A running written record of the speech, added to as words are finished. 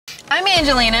I'm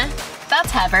Angelina.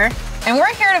 That's Heather. And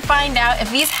we're here to find out if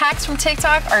these hacks from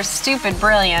TikTok are stupid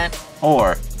brilliant.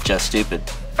 Or just stupid.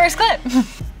 First clip.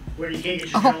 Where you can't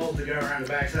get your control to go around the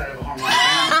backside of a harmonic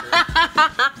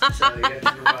balancer. So you have to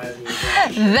improvise in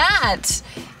your That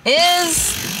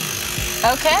is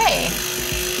okay.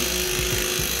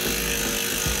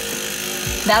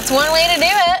 That's one way to do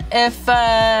it. If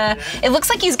it looks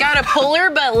like he's got a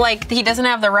puller, but like he doesn't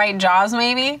have the right jaws,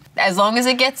 maybe. As long as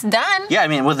it gets done. Yeah, I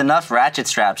mean, with enough ratchet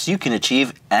straps, you can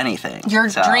achieve anything. Your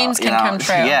dreams can come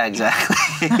true. Yeah, exactly.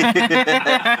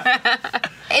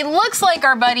 It looks like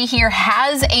our buddy here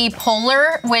has a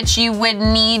puller, which you would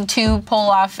need to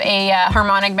pull off a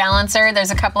harmonic balancer.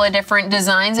 There's a couple of different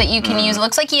designs that you can use. It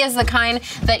looks like he has the kind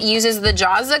that uses the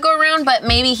jaws that go around, but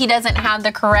maybe he doesn't have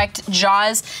the correct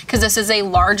jaws because this is a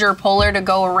larger puller to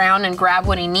go around and grab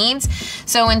what he needs.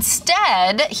 So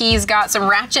instead, he's got some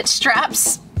ratchet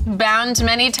straps bound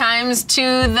many times to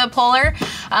the puller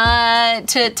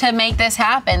to make this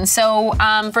happen. So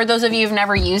for those of you who've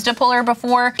never used a puller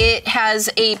before, it has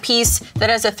a piece that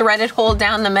has a threaded hole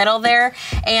down the middle there,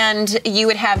 and you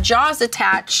would have jaws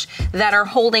attached that are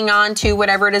holding on to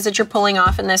whatever it is that you're pulling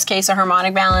off, in this case a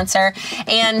harmonic balancer,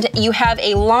 and you have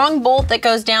a long bolt that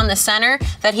goes down the center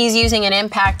that he's using an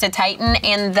impact to tighten,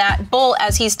 and that bolt,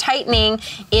 as he's tightening,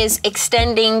 is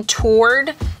extending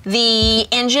toward the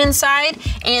engine side,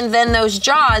 and then those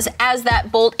jaws, as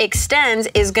that bolt extends,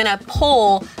 is gonna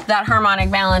pull that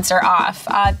harmonic balancer off.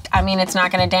 I mean, it's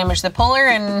not gonna damage the puller,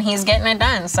 and he's getting it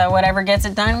done. So whatever gets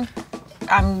it done,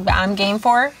 I'm game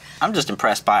for. I'm just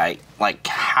impressed by like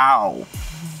how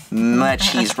much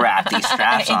he's wrapped these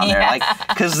straps on there, like,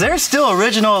 because there's still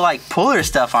original like puller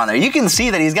stuff on there. You can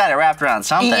see that he's got it wrapped around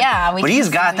something. Yeah, but he's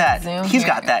got that. He's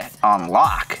got that on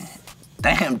lock.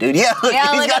 Damn, dude. Yeah, look,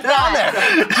 he's got it on there.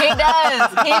 He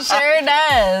does. He sure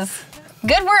does.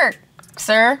 Good work,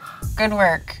 sir. Good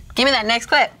work. Give me that next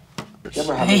clip. You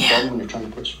ever have a problem when you're trying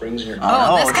to put springs in your car?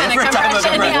 Oh, this kind of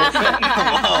compression,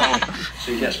 yeah.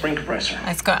 So you get a spring compressor.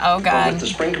 Let's go. Oh, God. But with the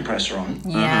spring compressor on,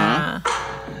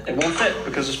 it won't fit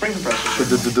because the spring compressor is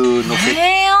Hell. So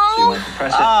you want to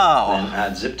compress it, then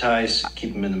add zip ties,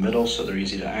 keep them in the middle so they're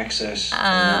easy to access,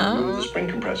 and then remove the spring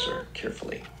compressor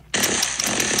carefully.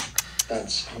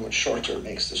 That's how much shorter it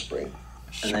makes the spring.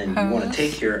 And then you want to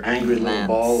take your angry little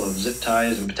ball of zip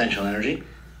ties and potential energy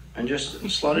and just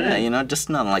slot it in. Yeah, you know, just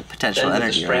nothing like potential then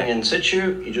energy. With the spring in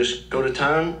situ, you just go to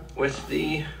town with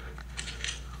the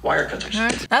wire cutters.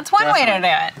 That's one way to do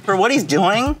it. For what he's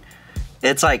doing,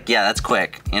 it's like, yeah, that's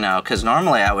quick, you know, because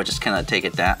normally I would just kind of take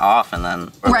it off and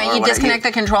then... Right, you disconnect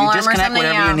the control arm or something, disconnect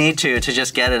whatever you need to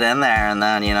just get it in there, and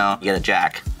then, you know, get a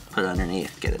jack, put it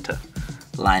underneath, get it to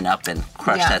line up and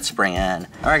crush that spring in.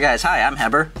 All right, guys, hi, I'm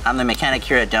Heber. I'm the mechanic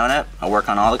here at Donut. I work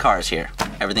on all the cars here.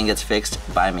 Everything gets fixed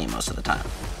by me most of the time.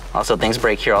 Also, things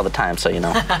break here all the time, so, you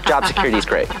know, job security is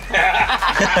great.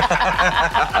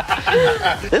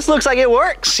 This looks like it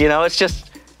works, you know, it's just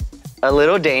a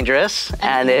little dangerous,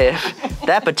 and if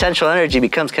that potential energy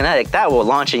becomes kinetic, that will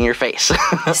launch in your face.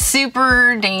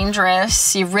 Super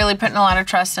dangerous. You're really putting a lot of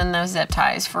trust in those zip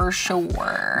ties, for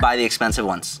sure. Buy the expensive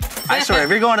ones. I swear,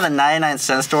 if you're going to the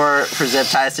 99-cent store for zip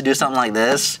ties to do something like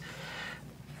this,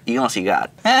 you don't see God.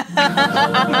 Let's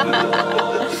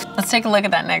take a look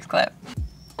at that next clip.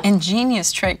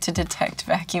 Ingenious trick to detect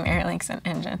vacuum air leaks in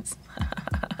engines.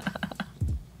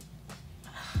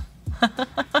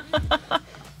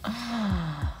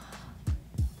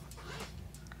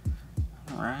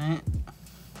 Right.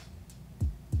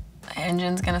 The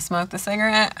engine's gonna smoke the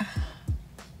cigarette.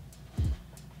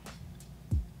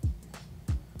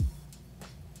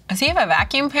 Does he have a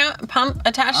vacuum pump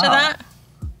attached to that?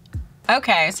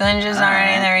 Okay, so the engine's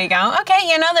already, there you go. Okay,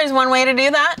 you know, there's one way to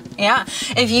do that. Yeah.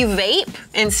 If you vape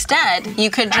instead, you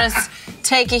could just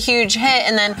take a huge hit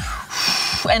and then,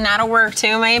 and that'll work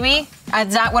too, maybe?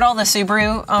 Is that what all the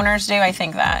Subaru owners do? I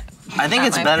think that. I think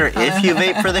it's better if you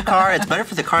vape for the car. It's better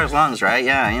for the car's lungs, right?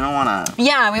 Yeah, you don't want to...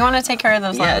 Yeah, we want to take care of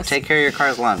those lungs. Yeah, take care of your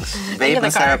car's lungs. Vape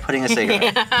instead of putting a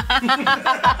cigarette.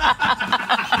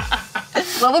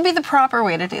 What would be the proper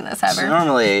way to do this, Heber? So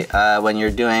normally, when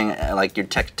you're doing, like, you're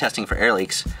testing for air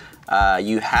leaks,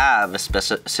 you have a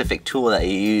specific tool that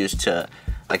you use to,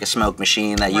 like a smoke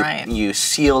machine that you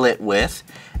seal it with,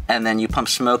 and then you pump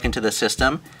smoke into the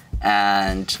system,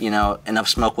 and, you know, enough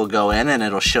smoke will go in and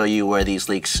it'll show you where these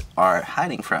leaks are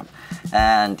hiding from.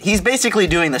 And he's basically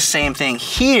doing the same thing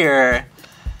here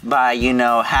by, you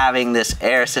know, having this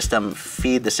air system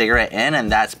feed the cigarette in,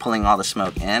 and that's pulling all the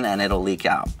smoke in and it'll leak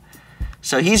out.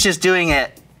 So he's just doing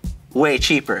it way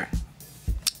cheaper.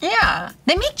 Yeah,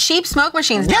 they make cheap smoke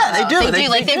machines now. Yeah, they do. They do.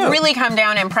 Like, they've really come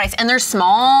down in price, and they're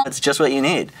small. It's just what you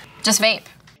need. Just vape.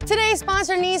 Today's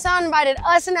sponsor, Nissan, invited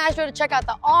us in Nashville to check out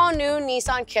the all-new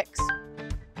Nissan Kicks.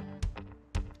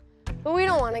 But we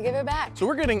don't want to give it back. So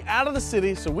we're getting out of the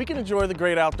city so we can enjoy the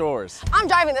great outdoors. I'm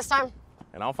driving this time.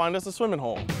 And I'll find us a swimming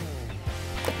hole.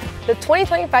 The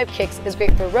 2025 Kicks is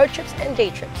great for road trips and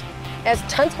day trips. It has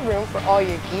tons of room for all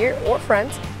your gear or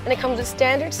friends, and it comes with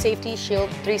standard Safety Shield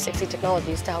 360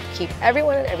 technologies to help keep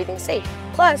everyone and everything safe.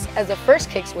 Plus, as the first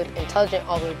Kicks with intelligent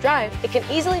all-wheel drive, it can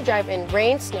easily drive in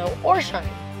rain, snow, or shine.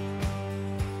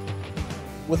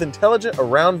 With intelligent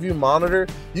around view monitor,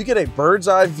 you get a bird's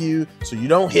eye view so you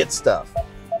don't hit stuff.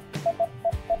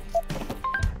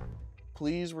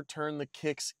 Please return the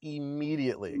Kicks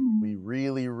immediately. We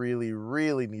really, really,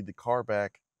 really need the car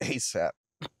back ASAP.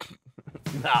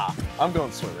 Nah, I'm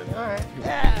going swimming. All right.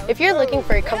 Yeah, if you're looking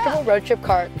for a comfortable road trip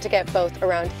car to get both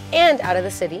around and out of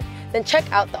the city, then check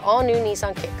out the all-new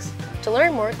Nissan Kicks. To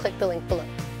learn more, click the link below.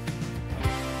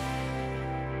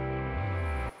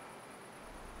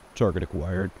 Target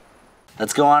acquired.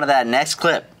 Let's go on to that next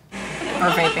clip.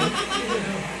 Or vaping.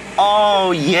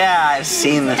 Oh yeah, I've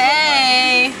seen this.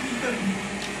 Hey!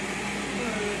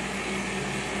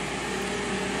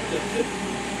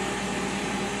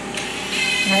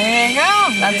 There you go.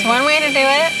 That's one way to do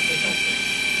it.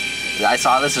 I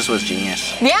saw this was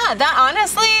genius. Yeah, that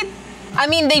honestly, I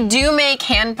mean, they do make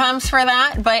hand pumps for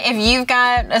that, but if you've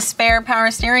got a spare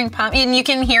power steering pump, and you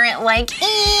can hear it like,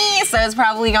 ee, so it's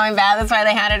probably going bad. That's why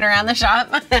they had it around the shop.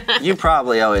 You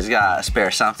probably always got a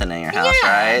spare something in your house,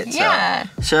 right? Yeah.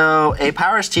 So a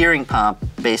power steering pump,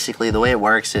 basically the way it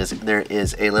works is there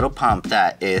is a little pump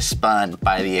that is spun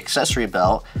by the accessory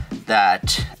belt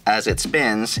that as it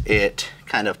spins, it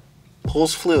kind of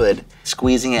pulls fluid,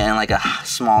 squeezing it in like a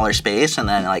smaller space, and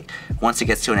then like once it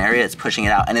gets to an area, it's pushing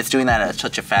it out, and it's doing that at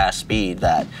such a fast speed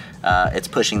that it's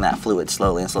pushing that fluid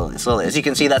slowly and slowly and slowly. As you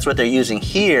can see, that's what they're using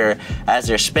here. As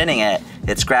they're spinning it,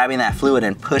 it's grabbing that fluid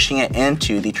and pushing it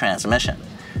into the transmission.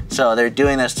 So they're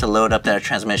doing this to load up their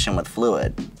transmission with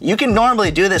fluid. You can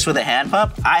normally do this with a hand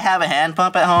pump. I have a hand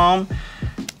pump at home.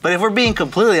 But if we're being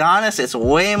completely honest, it's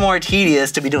way more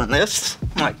tedious to be doing this.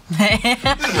 Like,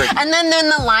 and then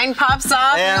the line pops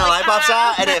off. and the line pops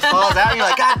out and it falls out and you're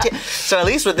like, God damn. So at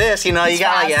least with this, you know, you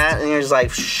got like that and you're just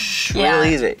like, real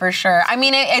easy. For sure. I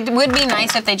mean, it would be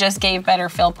nice if they just gave better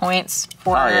fill points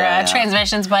for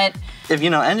transmissions, but if,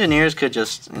 you know, engineers could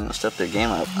just, you know, step their game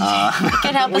up.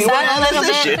 could help us out a little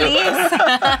bit, please.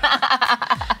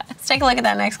 Let's take a look at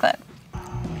that next clip.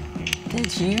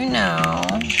 Did you know?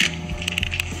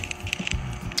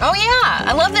 Oh yeah,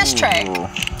 I love this trick.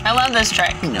 I love this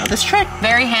trick. You know this trick?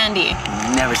 Very handy.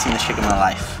 Never seen this trick in my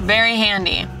life. Very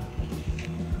handy.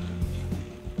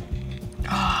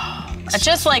 Oh, it's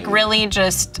just like really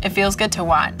just, it feels good to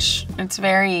watch. It's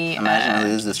very... Imagine I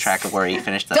lose this track of where you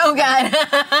finished that. Oh God.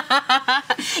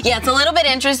 Yeah, it's a little bit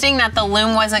interesting that the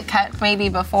loom wasn't cut maybe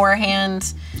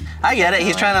beforehand. I get it.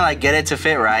 He's trying to like get it to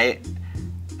fit right.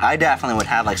 I definitely would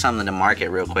have like something to mark it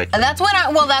real quick. That's what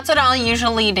I'll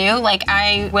usually do. Like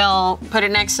I will put it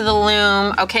next to the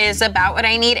loom. Okay, it's about what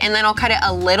I need, and then I'll cut it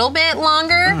a little bit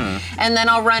longer, and then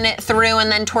I'll run it through,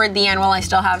 and then toward the end, while I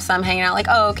still have some hanging out, like,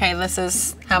 oh, okay, this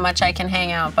is how much I can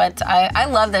hang out. But I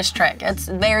love this trick. It's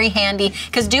very handy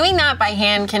because doing that by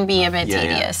hand can be a bit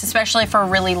tedious, especially for a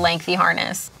really lengthy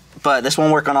harness. But this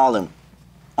won't work on all loom.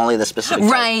 Only the specific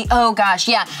type. Right, oh gosh,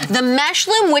 yeah. The mesh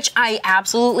loom, which I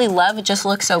absolutely love, it just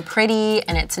looks so pretty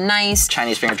and it's nice.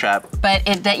 Chinese finger trap. But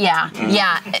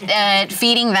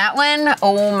feeding that one,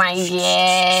 oh my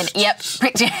god. Yep.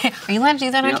 Are you allowed to do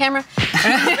that on camera?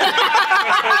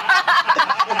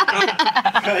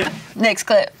 Next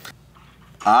clip.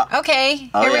 Okay,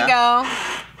 here we go.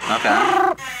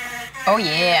 Okay. Oh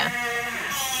yeah.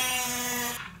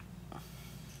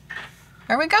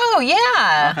 There we go,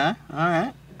 yeah. Okay, all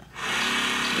right.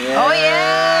 Yeah. Oh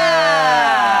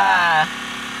yeah!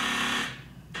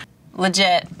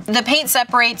 Legit. The paint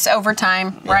separates over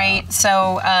time, right?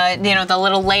 So, you know, the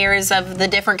little layers of the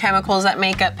different chemicals that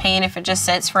make up paint, if it just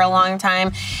sits for a long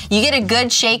time, you get a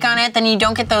good shake on it, then you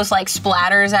don't get those like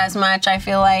splatters as much. I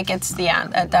feel like it's,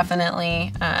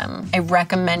 definitely a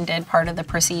recommended part of the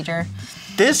procedure.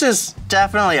 This is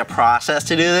definitely a process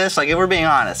to do this. Like, if we're being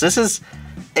honest, this is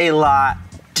a lot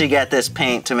to get this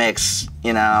paint to mix,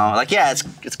 you know, like, yeah,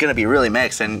 it's gonna be really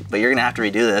mixed, but you're gonna have to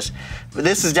redo this. But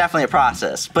this is definitely a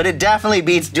process. But it definitely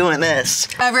beats doing this.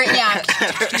 After every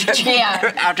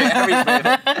spray.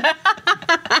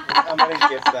 I'm gonna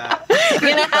gift that.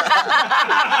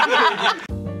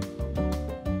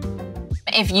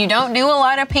 If you don't do a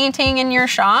lot of painting in your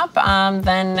shop,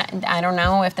 then I don't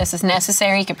know if this is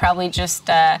necessary. You could probably just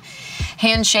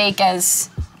handshake as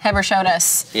Heber showed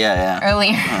us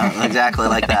earlier. Exactly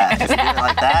like that. Just do it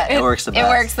like that, it works the best. It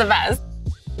works the best.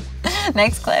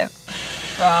 Next clip.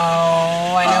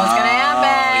 Oh, I know what's gonna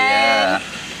happen.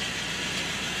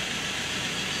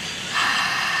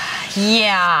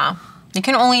 Yeah. You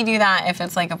can only do that if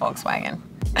it's like a Volkswagen.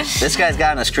 This guy's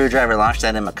gotten a screwdriver launched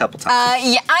at him a couple times.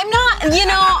 Yeah, I'm not, you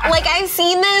know, like I've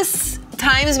seen this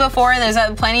times before. There's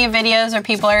plenty of videos where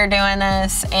people are doing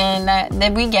this,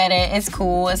 and we get it. It's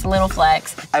cool. It's a little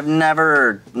flex. I've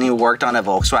never worked on a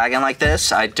Volkswagen like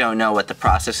this. I don't know what the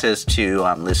process is to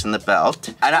loosen the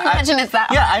belt. I imagine it's that.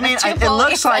 Yeah, I mean,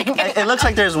 it looks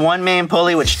like there's one main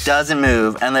pulley which doesn't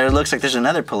move, and there looks like there's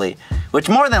another pulley which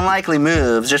more than likely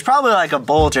moves. There's probably like a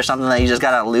bolt or something that you just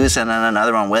gotta loosen, and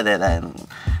another one with it, and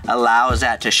allows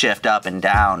that to shift up and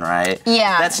down, right?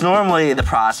 Yeah. That's normally the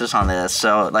process on this.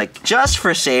 So like just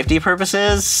for safety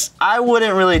purposes, I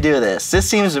wouldn't really do this. This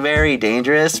seems very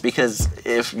dangerous because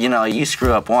if you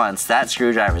screw up once, that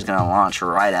screwdriver is gonna launch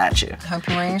right at you. Hope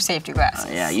you're wearing your safety glasses.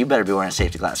 Yeah, you better be wearing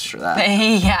safety glasses for that.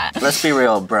 Yeah. Let's be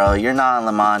real, bro. You're not in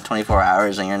Le Mans 24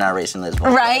 hours and you're not racing this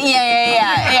Volkswagen. Right,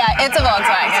 yeah. It's a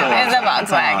Volkswagen. It's a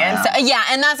Volkswagen. Oh, so, yeah,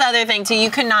 and that's the other thing too.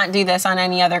 You could not do this on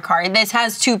any other car. This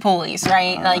has 2 pulleys,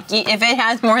 right? Like if it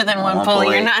has more than one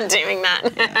pulley, you're not doing that.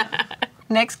 Yeah.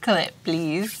 Next clip,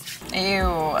 please. Ew.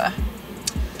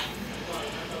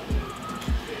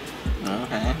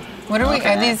 Okay. What are we?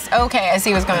 Are these? Okay, I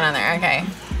see what's going on there. Okay.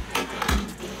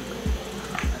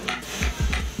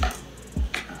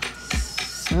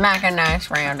 Smack a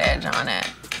nice round edge on it.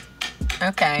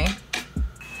 Okay.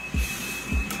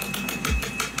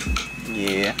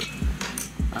 Yeah.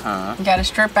 You gotta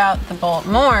strip out the bolt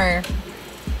more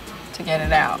to get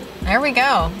it out. There we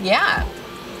go. Yeah.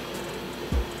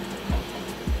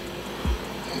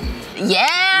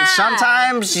 Yeah.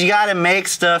 Sometimes you gotta make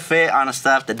stuff fit on a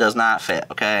stuff that does not fit,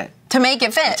 okay? To make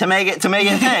it fit. To make it fit,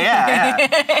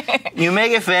 yeah. You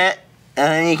make it fit, and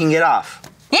then you can get off.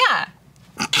 Yeah.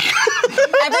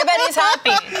 Everybody's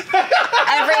happy.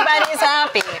 Everybody's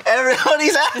happy.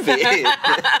 Everybody's happy.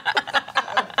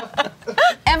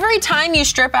 Every time you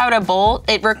strip out a bolt,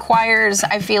 it requires,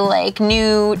 I feel like,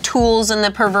 new tools in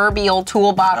the proverbial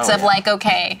toolbox of like,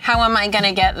 okay, how am I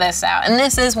gonna get this out? And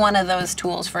this is one of those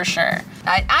tools for sure.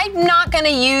 I'm not gonna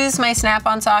use my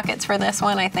snap-on sockets for this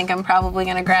one. I think I'm probably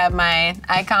gonna grab my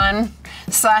Icon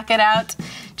socket out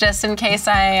just in case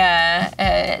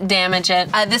I damage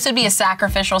it. This would be a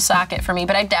sacrificial socket for me,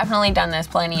 but I've definitely done this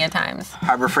plenty of times.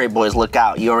 Harbor Freight boys, look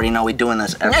out. You already know we're doing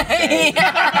this every day.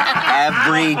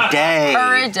 Every day.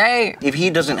 Every day. If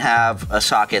he doesn't have a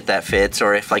socket that fits,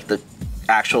 or if like the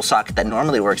actual socket that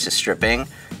normally works is stripping,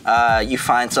 you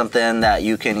find something that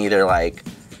you can either like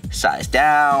size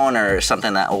down or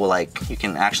something that will like you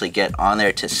can actually get on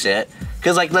there to sit.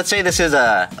 Because like let's say this is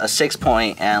a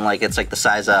 6-point and like it's like the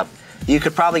size up. You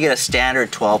could probably get a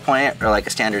standard 12-point or like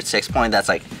a standard 6-point that's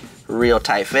like real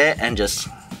tight fit and just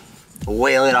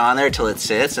whale it on there till it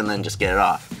sits and then just get it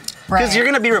off. Because you're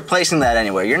gonna be replacing that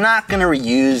anyway. You're not gonna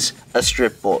reuse a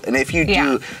strip bolt. And if you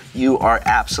do, you are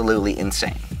absolutely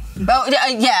insane. Oh,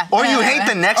 yeah. Or you hate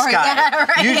the next guy. Yeah,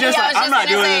 right. You just like, I'm not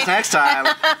doing this next time.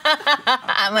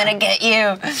 I'm gonna get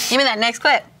you. Give me that next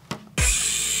clip.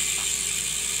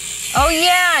 Oh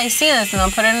yeah, I see this, and I'll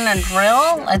put it in a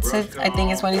drill. I think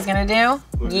it's what he's gonna do.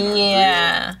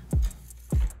 Yeah.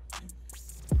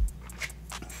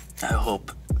 I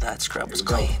hope that scrub was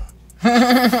clean.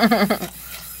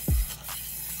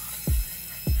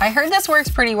 I heard this works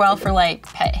pretty well for like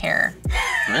pet hair.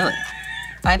 Really?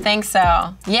 I think so.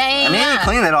 Yeah. I mean, you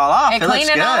clean it all off. I clean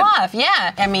it all off,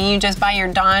 yeah. I mean, you just buy your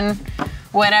Dawn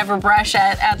whatever brush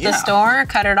at the store,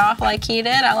 cut it off like he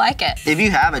did. I like it. If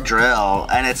you have a drill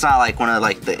and it's not like one of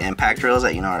like the impact drills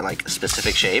that are like a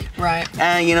specific shape, right?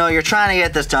 And you're trying to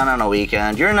get this done on a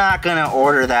weekend, you're not gonna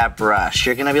order that brush.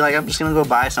 You're gonna be like, I'm just gonna go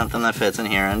buy something that fits in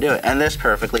here and do it. And this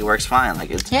perfectly works fine. Like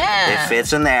it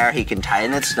fits in there. He can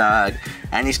tighten it snug,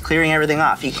 and he's clearing everything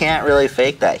off. He can't really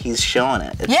fake that. He's showing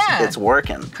it. It's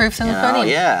working. Proof's in the pudding.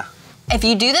 Yeah. If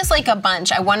you do this like a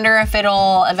bunch, I wonder if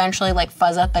it'll eventually like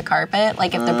fuzz up the carpet.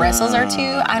 Like if the bristles are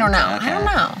too, I don't know. Okay. I don't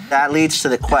know. That leads to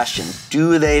the question,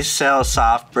 do they sell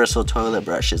soft bristle toilet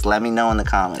brushes? Let me know in the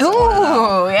comments.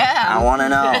 Ooh, yeah. I wanna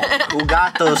know. Who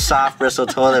got those soft bristle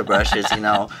toilet brushes?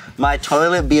 My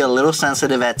toilet be a little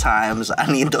sensitive at times.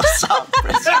 I need those soft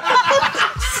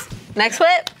bristles. Next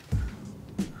clip.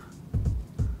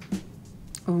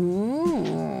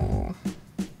 Ooh.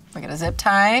 Look at a zip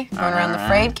tie going around the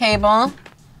frayed cable.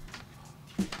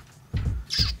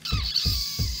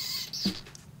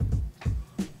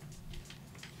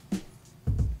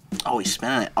 Oh, he's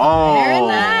spinning it. Oh. Very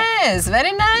nice.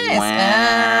 Very nice.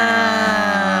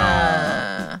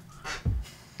 Wow.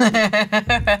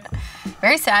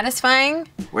 Very satisfying.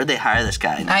 Where'd they hire this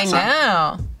guy? I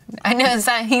know.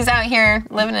 He's out here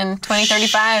living in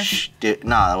 2035. Shh, dude,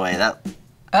 no, way. That.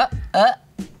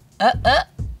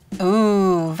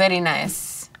 Ooh, very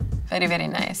nice. Very, very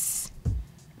nice.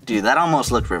 Dude, that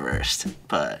almost looked reversed,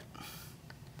 but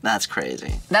that's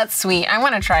crazy. That's sweet. I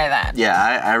want to try that.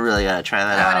 Yeah, I really gotta try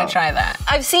that out. I want to try that.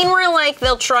 I've seen where like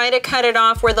they'll try to cut it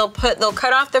off, where they'll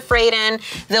cut off the frayed end,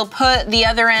 they'll put the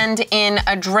other end in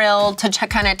a drill to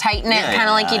kind of tighten it, kind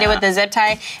of like you did with the zip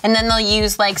tie, and then they'll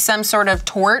use like some sort of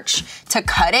torch to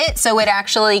cut it, so it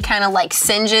actually kind of like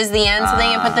singes the end, so they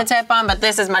can put the tip on. But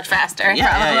this is much faster.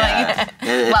 Yeah.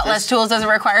 A lot less tools, doesn't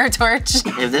require a torch.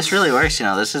 If this really works, you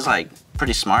know, this is like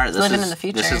pretty smart. Living in the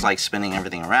future. This is like spinning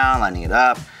everything around, lining it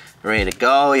up, ready to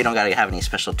go. You don't gotta have any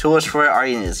special tools for it. All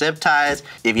you need is zip ties.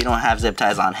 If you don't have zip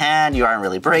ties on hand, you aren't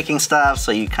really breaking stuff,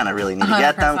 so you kind of really need to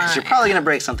get them because you're probably gonna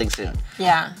break something soon.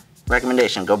 Yeah.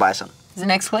 Recommendation, go buy some. The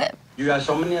next clip. You guys,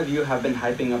 so many of you have been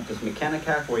hyping up this mechanic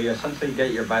hack where you essentially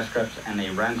get your vice grips and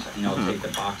a wrench and you'll take the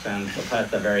box end, you'll put it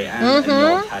at the very end, and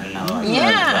you'll tighten it up. That's what you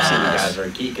guys are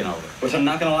geeking over. Which I'm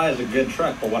not gonna lie is a good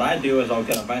trick, but what I do is I'll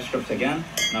get a vice grips again,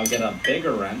 and I'll get a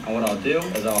bigger wrench, and what I'll do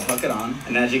is I'll hook it on,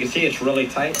 and as you can see, it's really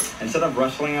tight. Instead of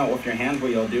wrestling out with your hand, what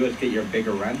you'll do is get your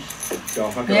bigger wrench, you'll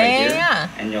hook it right here,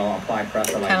 and you'll apply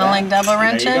pressure like that. Kind of like double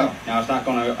wrenching. There you go. Now it's not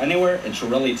going anywhere, it's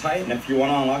really tight, and if you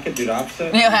want to unlock it, do the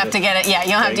opposite. You'll have to get it, you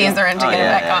don't have to use the wrench to get it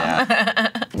back on.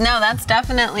 No, that's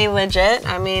definitely legit.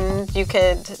 I mean, you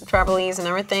could probably use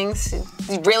another things.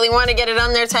 You really want to get it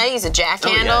on there tight, use a jack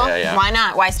handle. Why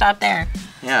not? Why stop there?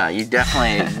 Yeah, you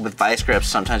definitely, with vice grips,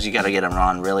 sometimes you gotta get them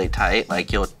on really tight.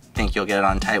 Like you'll think you'll get it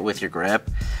on tight with your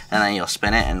grip, and then you'll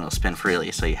spin it and it'll spin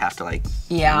freely. So you have to like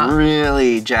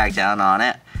really jack down on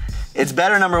it. It's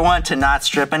better, number one, to not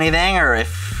strip anything, or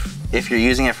if you're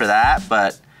using it for that,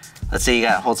 but let's say you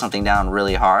gotta hold something down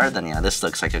really hard, then yeah, this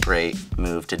looks like a great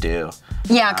move to do.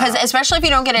 Yeah, because especially if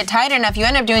you don't get it tight enough, you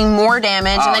end up doing more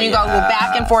damage, and then you go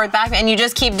back and forth, and you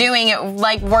just keep doing it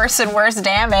like worse and worse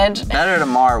damage. Better to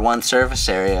mar one surface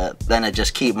area than to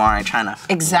just keep marring, trying to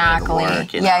exactly.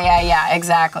 Work, you know? Yeah,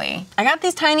 exactly. I got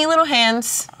these tiny little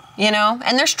hands, you know,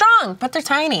 and they're strong, but they're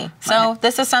tiny. So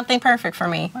this is something perfect for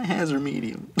me. My hands are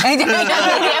medium.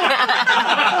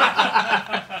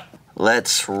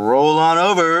 Let's roll on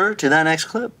over to that next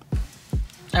clip.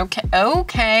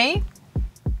 Okay.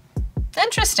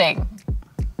 Interesting.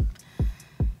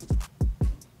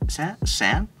 Is that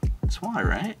sand? It's water,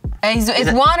 right?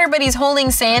 It's water, but he's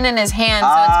holding sand in his hand, so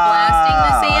it's blasting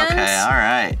the sand. Okay, all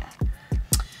right.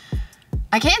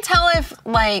 I can't tell if,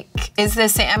 like, is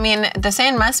this, I mean, the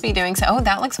sand must be doing so. Oh,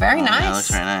 that looks very nice. Yeah, that looks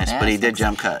very nice, but he did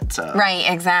jump cut, so. Right,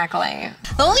 exactly.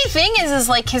 The only thing is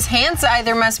like his hands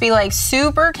either must be like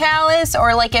super callous,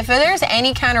 or like if there's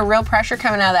any kind of real pressure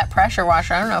coming out of that pressure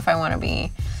washer, I don't know if I want to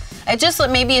be.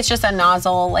 Maybe it's just a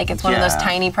nozzle, like it's one of those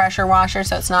tiny pressure washers,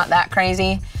 so it's not that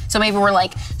crazy. So maybe we're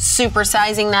like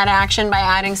supersizing that action by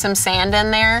adding some sand in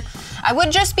there. I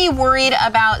would just be worried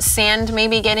about sand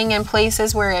maybe getting in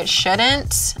places where it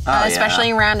shouldn't, especially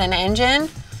around an engine.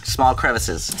 Small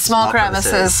crevices. Small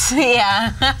crevices.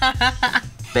 Yeah.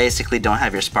 Basically, don't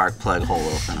have your spark plug hole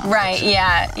open. Right,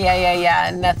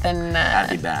 yeah. Nothing.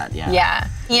 That'd be bad, yeah. Yeah.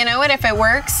 You know what? If it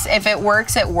works, it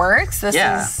works. This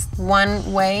is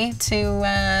one way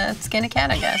to skin a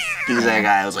cat, I guess. He's that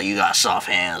guy who was like, you got soft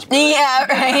hands. Bro. Yeah,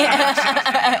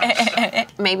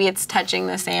 right. Maybe it's touching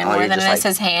the sand more than it is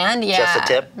his hand. Yeah. Just the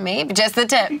tip? Maybe. Just the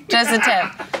tip. Just the tip.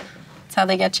 That's how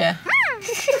they get you.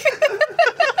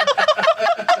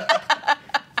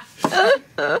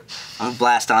 I'm gonna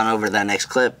blast on over to that next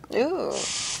clip. Ooh.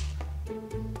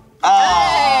 Oh!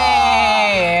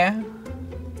 Hey!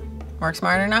 Work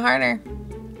smarter, not harder.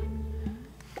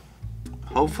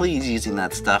 Hopefully he's using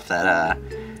that stuff that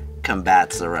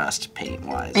combats the rust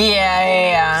paint-wise.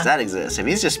 Yeah. Does that exist? If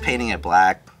he's just painting it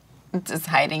black. Just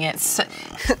hiding it,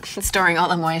 storing all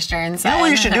the moisture inside. You know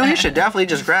what you should do? You should definitely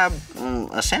just grab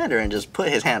a sander and just put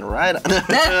his hand right on.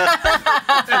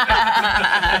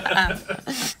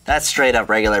 That's straight up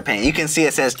regular paint. You can see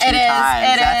it says 2 times.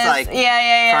 That's like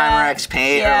Primer X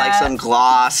paint or like some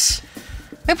gloss.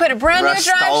 We put a brand new drive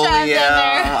shaft in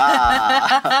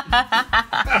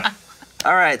there.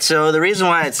 All right, so the reason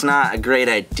why it's not a great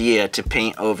idea to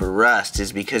paint over rust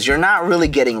is because you're not really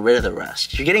getting rid of the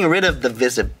rust. You're getting rid of the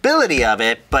visibility of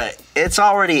it, but it's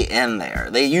already in there.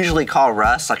 They usually call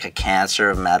rust like a cancer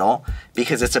of metal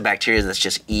because it's a bacteria that's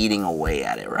just eating away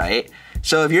at it, right?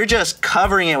 So if you're just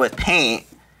covering it with paint,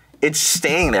 it's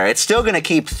staying there. It's still gonna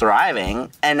keep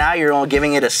thriving, and now you're only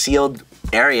giving it a sealed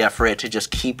area for it to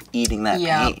just keep eating that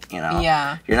paint, you know?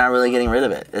 Yeah. You're not really getting rid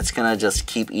of it. It's gonna just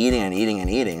keep eating and eating and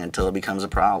eating until it becomes a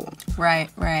problem. Right,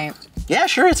 right. Yeah,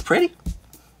 sure, it's pretty.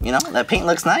 You know, that paint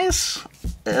looks nice.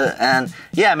 And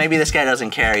yeah, maybe this guy doesn't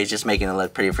care. He's just making it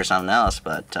look pretty for something else.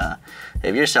 But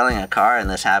if you're selling a car and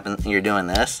this happens, you're doing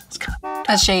this, it's kind of...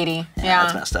 That's shady. Yeah,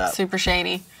 that's messed up. Super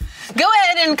shady. Go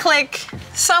ahead and click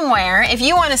somewhere if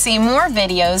you want to see more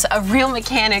videos of real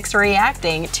mechanics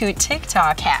reacting to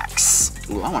TikTok hacks.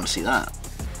 Ooh, I want to see that.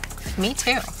 Me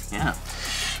too. Yeah.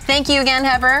 Thank you again,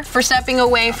 Heber, for stepping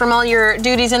away from all your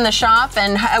duties in the shop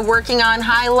and working on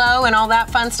high-low and all that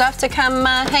fun stuff to come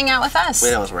hang out with us.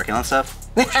 Wait, I was working on stuff?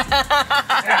 I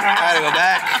had to go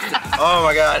back. Oh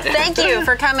my God. Thank you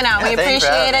for coming out. We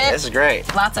appreciate it. This is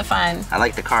great. Lots of fun. I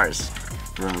like the cars.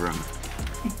 Vroom, vroom.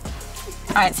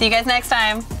 All right, see you guys next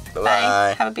time. Bye.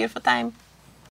 Bye. Have a beautiful time.